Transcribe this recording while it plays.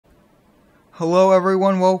Hello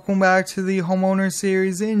everyone, welcome back to the Homeowner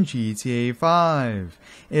series in GTA 5.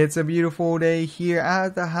 It's a beautiful day here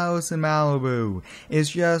at the house in Malibu.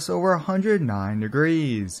 It's just over 109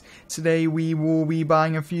 degrees. Today we will be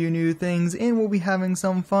buying a few new things and we'll be having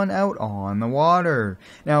some fun out on the water.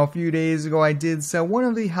 Now a few days ago I did sell one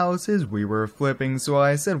of the houses we were flipping, so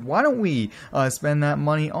I said why don't we spend that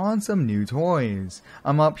money on some new toys.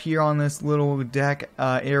 I'm up here on this little deck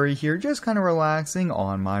area here just kind of relaxing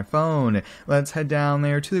on my phone. Let's head down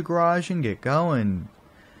there to the garage and get going.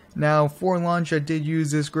 Now for lunch I did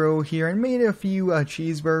use this grill here and made a few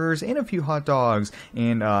cheeseburgers and a few hot dogs,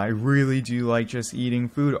 and I really do like just eating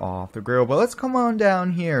food off the grill. But let's come on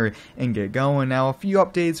down here and get going. Now a few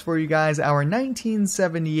updates for you guys. Our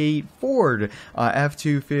 1978 Ford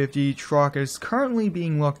F-250 truck is currently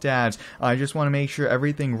being looked at. I just want to make sure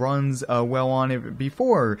everything runs well on it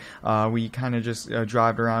before we kind of just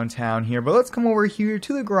drive around town here. But let's come over here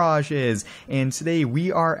to the garages, and today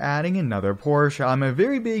we are adding another Porsche. I'm a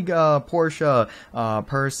very big Porsche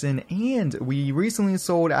person, and we recently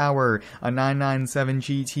sold our 997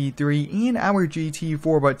 GT3 and our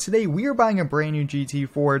GT4, but today we are buying a brand new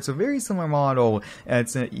GT4. It's a very similar model.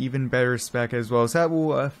 It's an even better spec as well, so that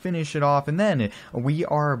will finish it off. And then we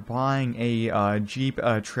are buying a Jeep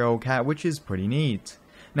Trailcat, which is pretty neat.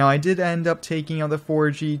 Now I did end up taking out the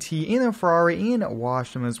Ford GT and the Ferrari and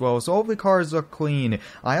washed them as well, so all the cars look clean.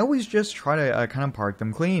 I always just try to kind of park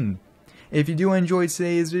them clean. If you do enjoy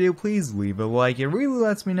today's video, please leave a like. It really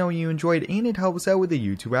lets me know you enjoyed and it helps out with the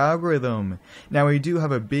YouTube algorithm. Now we do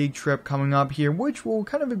have a big trip coming up here, which will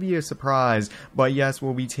kind of be a surprise. But yes,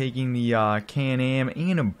 we'll be taking the Can-Am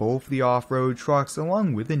and both the off-road trucks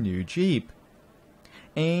along with the new Jeep.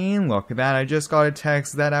 And look at that, I just got a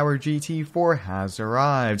text that our GT4 has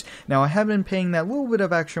arrived. Now I have been paying that little bit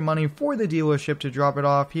of extra money for the dealership to drop it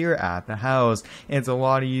off here at the house. It's a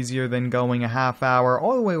lot easier than going a half hour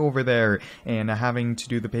all the way over there and having to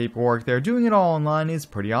do the paperwork there. Doing it all online is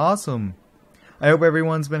pretty awesome. I hope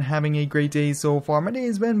everyone's been having a great day so far. My day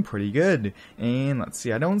has been pretty good. And let's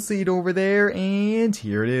see, I don't see it over there, and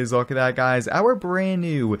here it is. Look at that, guys, our brand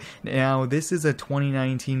new. Now this is a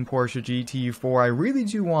 2019 Porsche GT4. I really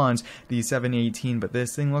do want the 718, but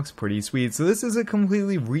this thing looks pretty sweet. So this is a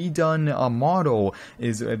completely redone model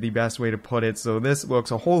is the best way to put it. So this looks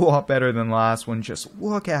a whole lot better than the last one. Just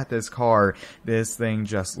look at this car. This thing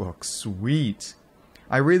just looks sweet.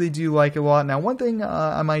 I really do like it a lot. Now one thing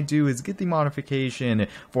I might do is get the modification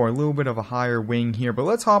for a little bit of a higher wing here, but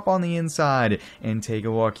let's hop on the inside and take a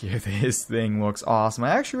look here. This thing looks awesome. I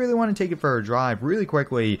actually really want to take it for a drive really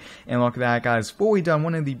quickly, and look at that, guys, fully done.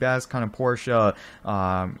 One of the best kind of Porsche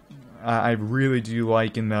I really do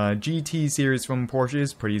like in the GT series from Porsche.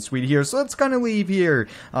 Is pretty sweet here. So let's kind of leave here.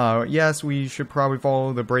 Yes, we should probably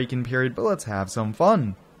follow the break-in period, but let's have some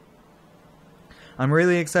fun. I'm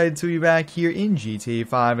really excited to be back here in GTA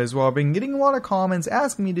 5 as well. I've been getting a lot of comments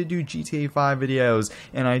asking me to do GTA 5 videos,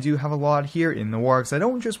 and I do have a lot here in the works. I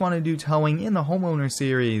don't just want to do towing in the Homeowner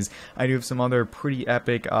series. I do have some other pretty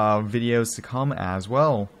epic videos to come as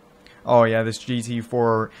well. Oh yeah, this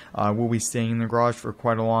GT4 will be staying in the garage for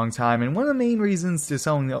quite a long time, and one of the main reasons to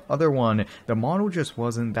selling the other one, the model just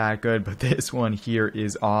wasn't that good, but this one here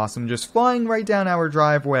is awesome, just flying right down our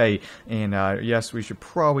driveway. And yes, we should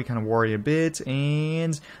probably kind of worry a bit,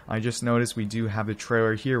 and I just noticed we do have the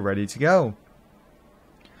trailer here ready to go.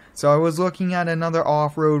 So I was looking at another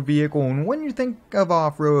off-road vehicle, and when you think of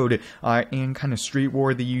off-road and kind of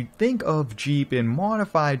street-worthy, you think of Jeep and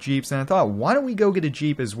modified Jeeps, and I thought, why don't we go get a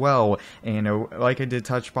Jeep as well? And like I did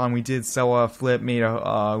touch upon, we did sell a flip, made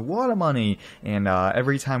a lot of money, and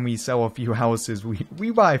every time we sell a few houses,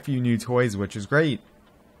 we buy a few new toys, which is great.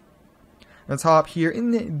 Let's hop here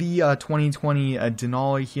in the 2020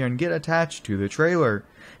 Denali here and get attached to the trailer.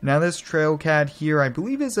 Now this Trailcat here, I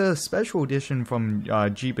believe, is a special edition from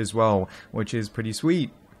Jeep as well, which is pretty sweet.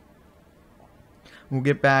 We'll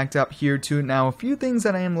get backed up here to it. Now a few things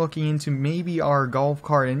that I am looking into, maybe our golf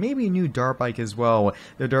cart and maybe a new dirt bike as well.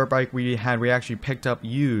 The dirt bike we actually picked up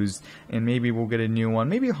used, and maybe we'll get a new one.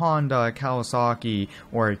 Maybe Honda, Kawasaki,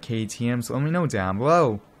 or a KTM, so let me know down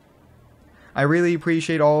below. I really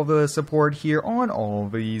appreciate all the support here on all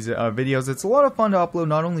of these videos. It's a lot of fun to upload,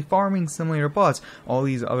 not only Farming Simulator, but all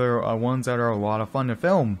these other ones that are a lot of fun to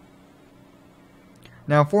film.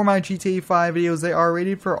 Now for my GTA 5 videos, they are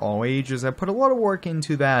rated for all ages. I put a lot of work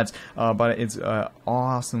into that, but it's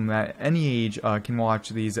awesome that any age can watch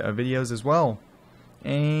these videos as well.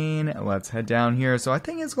 And let's head down here. So I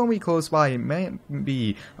think it's going to be close by. It may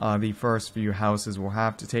be the first few houses we'll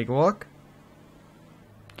have to take a look.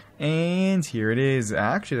 And here it is.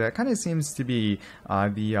 Actually, that kind of seems to be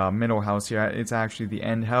the middle house here. It's actually the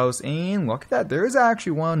end house. And look at that. There is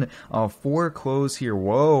actually one foreclosed here.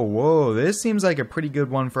 Whoa, whoa. This seems like a pretty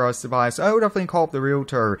good one for us to buy. So I would definitely call up the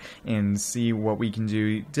realtor and see what we can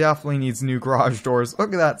do. Definitely needs new garage doors.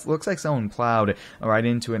 Look at that. Looks like someone plowed right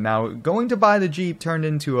into it. Now, going to buy the Jeep turned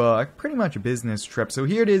into a pretty much a business trip. So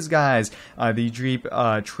here it is, guys. The Jeep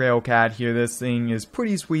Trailcat here. This thing is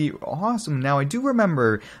pretty sweet. Awesome. Now, I do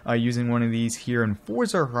remember using one of these here in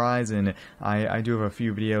Forza Horizon. I do have a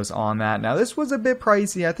few videos on that. Now, this was a bit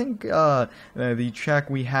pricey. I think the check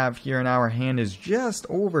we have here in our hand is just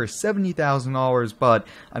over $70,000, but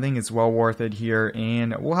I think it's well worth it here,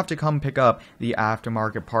 and we'll have to come pick up the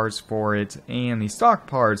aftermarket parts for it and the stock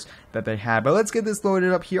parts that they had. But let's get this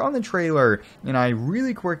loaded up here on the trailer, and I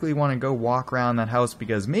really quickly want to go walk around that house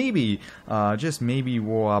because maybe, just maybe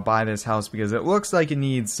we'll buy this house because it looks like it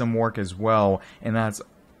needs some work as well, and that's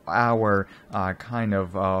our kind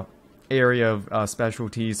of area of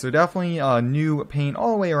specialty. So definitely new paint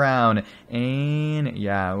all the way around, and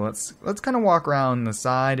yeah, let's kind of walk around the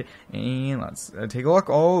side and let's take a look.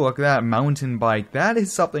 Oh, look at that mountain bike. That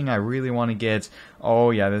is something I really want to get. Oh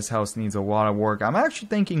yeah, this house needs a lot of work. I'm actually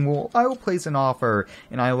thinking, well, I will place an offer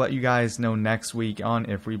and I'll let you guys know next week on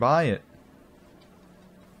if we buy it.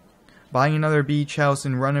 Buying another beach house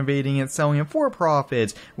and renovating it, selling it for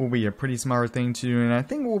profit will be a pretty smart thing to do, and I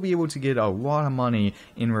think we'll be able to get a lot of money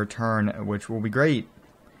in return, which will be great.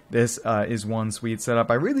 This is one sweet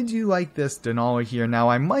setup. I really do like this Denali here. Now,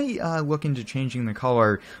 I might look into changing the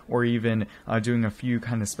color or even doing a few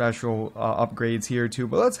kind of special upgrades here too,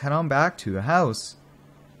 but let's head on back to the house.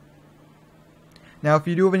 Now, if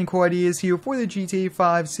you do have any cool ideas here for the GTA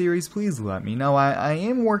 5 series, please let me know. I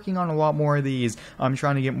am working on a lot more of these. I'm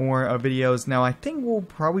trying to get more videos. Now, I think we'll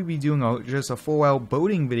probably be doing just a full-out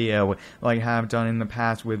boating video like I have done in the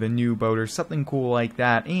past with a new boat or something cool like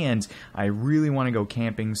that. And I really want to go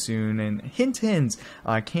camping soon. And hint, hint,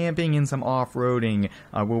 camping and some off-roading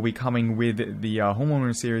will be coming with the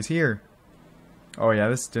Homeowner series here. Oh yeah,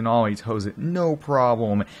 this Denali tows it, no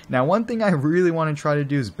problem. Now, one thing I really want to try to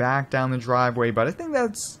do is back down the driveway, but I think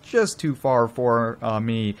that's just too far for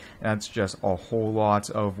me. That's just a whole lot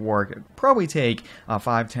of work. It'd probably take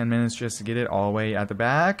 5-10 minutes just to get it all the way at the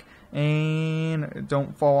back. And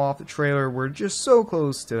don't fall off the trailer. We're just so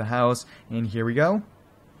close to the house. And here we go.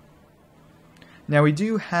 Now, we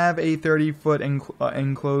do have a 30-foot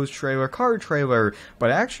enclosed trailer, car trailer,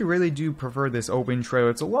 but I actually really do prefer this open trailer.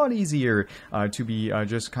 It's a lot easier to be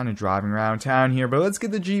just kind of driving around town here. But let's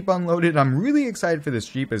get the Jeep unloaded. I'm really excited for this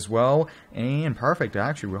Jeep as well. And perfect,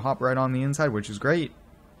 actually, we'll hop right on the inside, which is great.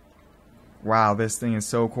 Wow, this thing is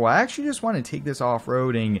so cool. I actually just want to take this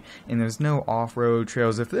off-roading, and there's no off-road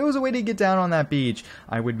trails. If there was a way to get down on that beach,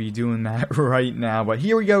 I would be doing that right now. But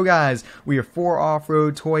here we go, guys. We have 4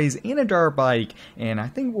 off-road toys and a dirt bike, and I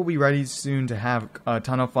think we'll be ready soon to have a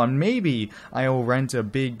ton of fun. Maybe I'll rent a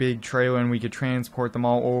big trailer and we could transport them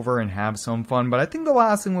all over and have some fun. But I think the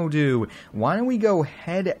last thing we'll do, why don't we go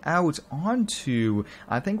head out onto,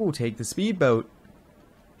 I think we'll take the speedboat.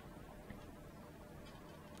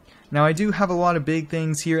 Now, I do have a lot of big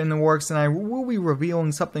things here in the works, and I will be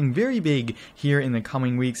revealing something very big here in the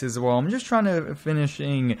coming weeks as well. I'm just trying to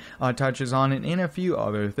finishing touches on it and a few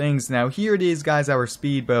other things. Now, here it is, guys, our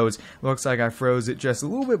speedboat. Looks like I froze it just a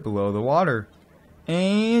little bit below the water.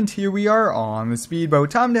 And here we are on the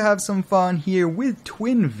speedboat. Time to have some fun here with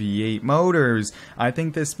twin V8 motors. I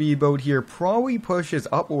think the speedboat here probably pushes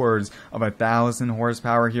upwards of 1,000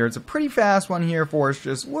 horsepower here. It's a pretty fast one here for us.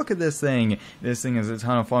 Just look at this thing. This thing is a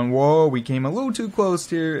ton of fun. Whoa, we came a little too close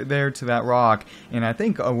there to that rock. And I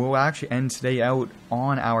think we'll actually end today out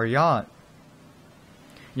on our yacht.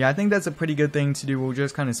 Yeah, I think that's a pretty good thing to do. We'll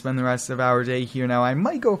just kind of spend the rest of our day here. Now, I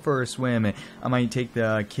might go for a swim. I might take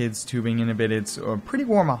the kids tubing in a bit. It's pretty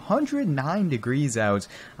warm, 109 degrees out.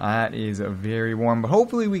 That is very warm. But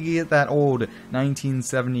hopefully we can get that old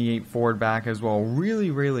 1978 Ford back as well.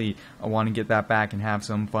 Really, I want to get that back and have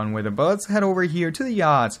some fun with it. But let's head over here to the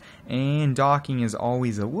yacht. And docking is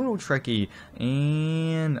always a little tricky.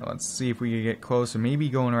 And let's see if we can get closer. Maybe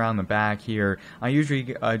going around the back here. I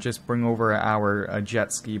usually just bring over our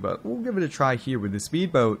jet ski, but we'll give it a try here with the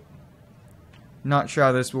speedboat. Not sure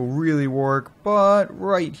how this will really work, but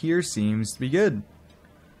right here seems to be good.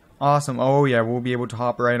 Awesome. Oh yeah, we'll be able to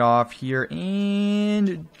hop right off here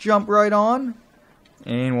and jump right on.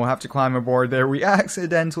 And we'll have to climb aboard there. We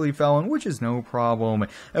accidentally fell in, which is no problem.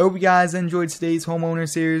 I hope you guys enjoyed today's Homeowner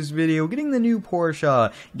Series video. Getting the new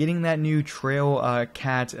Porsche, getting that new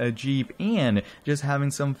Trailcat Jeep, and just having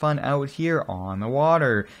some fun out here on the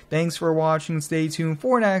water. Thanks for watching. Stay tuned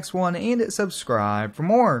for next one, and subscribe for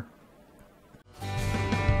more.